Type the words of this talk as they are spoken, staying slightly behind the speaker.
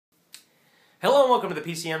Hello and welcome to the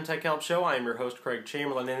PCM Tech Help Show. I am your host, Craig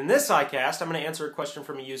Chamberlain, and in this iCast, I'm going to answer a question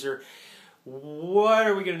from a user. What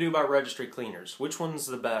are we going to do about registry cleaners? Which one's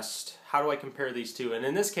the best? How do I compare these two? And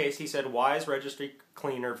in this case, he said, why is registry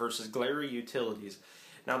cleaner versus glary utilities?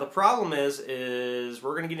 Now, the problem is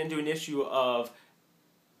we're going to get into an issue of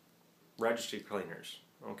registry cleaners.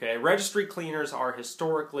 Okay, registry cleaners are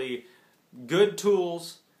historically good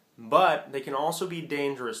tools, but they can also be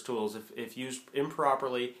dangerous tools if used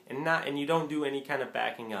improperly and you don't do any kind of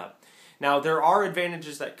backing up. Now, there are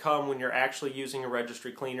advantages that come when you're actually using a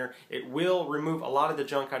registry cleaner. It will remove a lot of the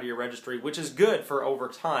junk out of your registry, which is good for over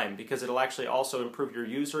time because it'll actually also improve your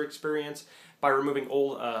user experience by removing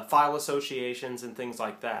old file associations and things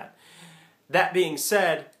like that. That being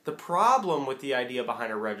said, the problem with the idea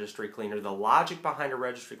behind a registry cleaner, the logic behind a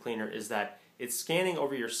registry cleaner is that it's scanning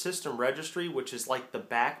over your system registry, which is like the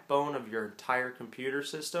backbone of your entire computer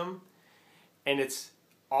system, and it's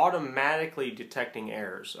automatically detecting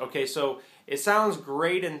errors. Okay, so it sounds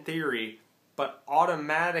great in theory, but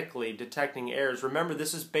automatically detecting errors. Remember,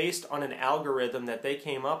 this is based on an algorithm that they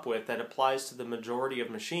came up with that applies to the majority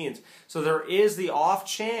of machines. So there is the off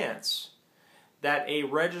chance that a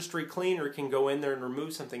registry cleaner can go in there and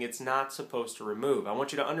remove something it's not supposed to remove. I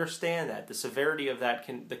want you to understand that. The severity of that,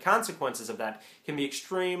 the consequences of that can be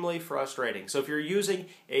extremely frustrating. So if you're using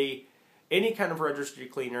any kind of registry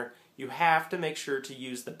cleaner, you have to make sure to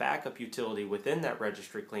use the backup utility within that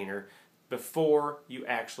registry cleaner before you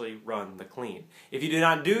actually run the clean. If you do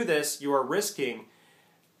not do this, you are risking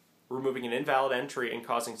removing an invalid entry and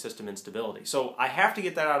causing system instability. So I have to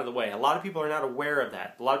get that out of the way. A lot of people are not aware of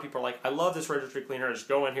that. A lot of people are like, I love this registry cleaner, I just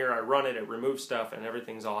go in here, I run it, it removes stuff, and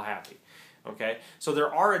everything's all happy. Okay? So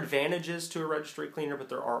there are advantages to a registry cleaner, but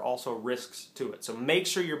there are also risks to it. So make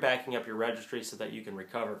sure you're backing up your registry so that you can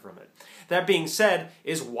recover from it. That being said,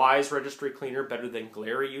 is Wise Registry Cleaner better than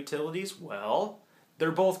glary utilities? Well, they're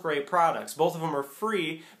both great products. Both of them are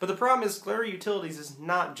free, but the problem is glary utilities is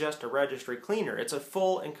not just a registry cleaner. It's a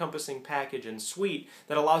full encompassing package and suite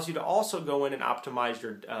that allows you to also go in and optimize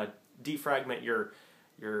your defragment your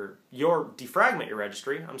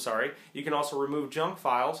registry. I'm sorry. You can also remove junk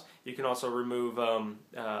files. You can also remove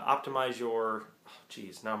optimize your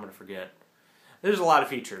now I'm going to forget. There's a lot of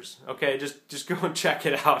features, okay? Just go and check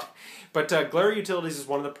it out. But glary utilities is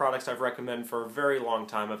one of the products I've recommended for a very long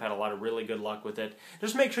time. I've had a lot of really good luck with it.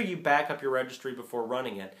 Just make sure you back up your registry before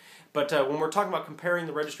running it. But when we're talking about comparing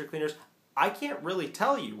the registry cleaners, I can't really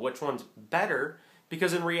tell you which one's better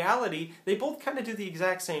because in reality, they both kind of do the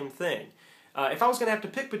exact same thing. If I was going to have to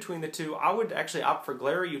pick between the two, I would actually opt for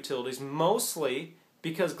glary utilities, mostly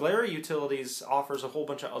because glary utilities offers a whole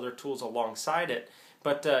bunch of other tools alongside it.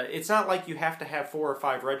 But it's not like you have to have 4 or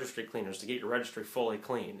 5 registry cleaners to get your registry fully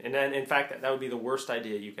clean. And then, in fact, that would be the worst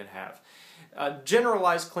idea you could have.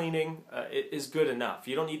 Generalized cleaning is good enough.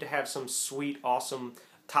 You don't need to have some sweet, awesome,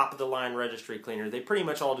 top-of-the-line registry cleaner. They pretty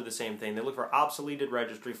much all do the same thing. They look for obsoleted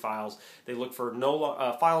registry files. They look for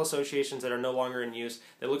file associations that are no longer in use.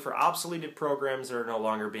 They look for obsoleted programs that are no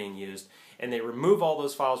longer being used. And they remove all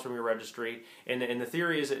those files from your registry. And the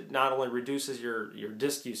theory is it not only reduces your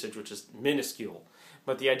disk usage, which is minuscule,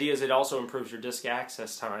 but the idea is it also improves your disk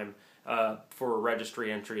access time for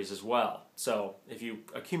registry entries as well. So if you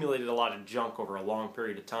accumulated a lot of junk over a long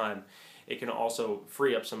period of time, it can also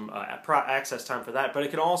free up some access time for that. But it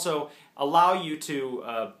can also allow you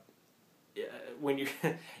to,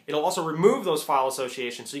 it'll also remove those file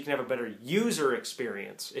associations so you can have a better user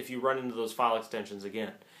experience if you run into those file extensions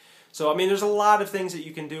again. So, I mean, there's a lot of things that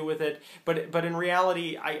you can do with it, but in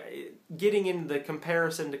reality, getting into the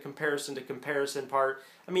comparison part,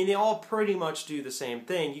 I mean, they all pretty much do the same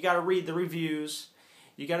thing. You got to read the reviews.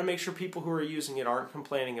 You got to make sure people who are using it aren't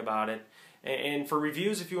complaining about it. And for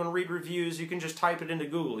reviews, if you want to read reviews, you can just type it into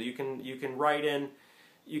Google. You can write in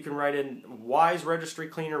Wise Registry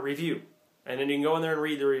Cleaner review. And then you can go in there and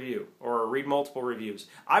read the review or read multiple reviews.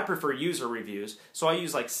 I prefer user reviews, so I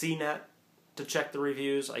use like CNET to check the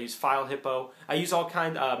reviews. I use FileHippo. I use all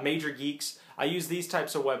kinds of Major Geeks. I use these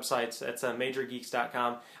types of websites. That's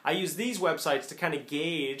MajorGeeks.com. I use these websites to kind of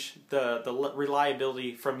gauge the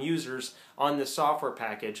reliability from users on this software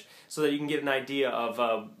package so that you can get an idea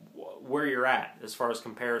of where you're at as far as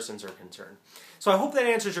comparisons are concerned. So I hope that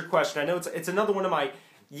answers your question. I know it's another one of my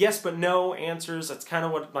yes but no answers. That's kind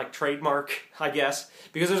of what my trademark, I guess,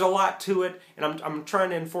 because there's a lot to it, and I'm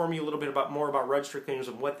trying to inform you a little bit more about registry cleaners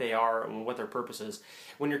and what they are and what their purpose is.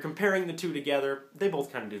 When you're comparing the two together, they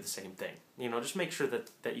both kind of do the same thing. You know, just make sure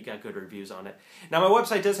that you got good reviews on it. Now, my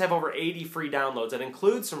website does have over 80 free downloads. That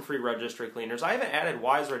includes some free registry cleaners. I haven't added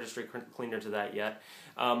Wise Registry Cleaner to that yet,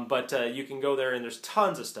 but you can go there and there's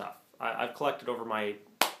tons of stuff. I've collected over my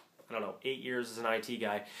I don't know, 8 years as an IT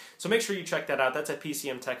guy. So make sure you check that out. That's at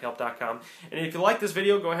pcmtechhelp.com. And if you like this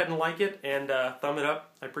video, go ahead and like it and thumb it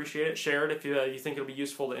up. I appreciate it. Share it if you think it'll be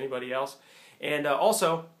useful to anybody else. And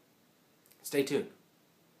also, stay tuned.